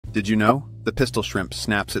Did you know? The pistol shrimp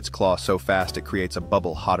snaps its claw so fast it creates a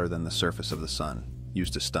bubble hotter than the surface of the sun,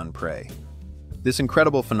 used to stun prey. This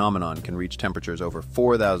incredible phenomenon can reach temperatures over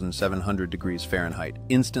 4,700 degrees Fahrenheit,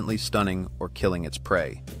 instantly stunning or killing its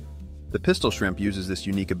prey. The pistol shrimp uses this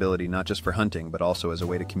unique ability not just for hunting, but also as a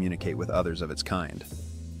way to communicate with others of its kind.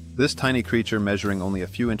 This tiny creature, measuring only a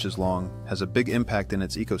few inches long, has a big impact in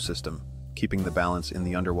its ecosystem, keeping the balance in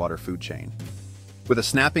the underwater food chain. With a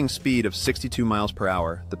snapping speed of 62 miles per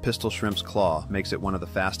hour, the pistol shrimp's claw makes it one of the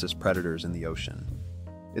fastest predators in the ocean.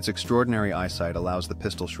 Its extraordinary eyesight allows the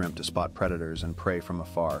pistol shrimp to spot predators and prey from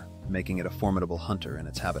afar, making it a formidable hunter in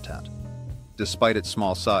its habitat. Despite its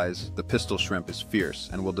small size, the pistol shrimp is fierce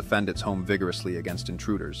and will defend its home vigorously against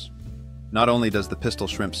intruders. Not only does the pistol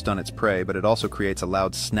shrimp stun its prey, but it also creates a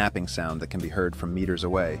loud snapping sound that can be heard from meters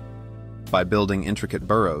away. By building intricate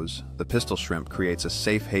burrows, the pistol shrimp creates a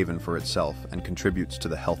safe haven for itself and contributes to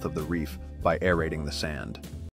the health of the reef by aerating the sand.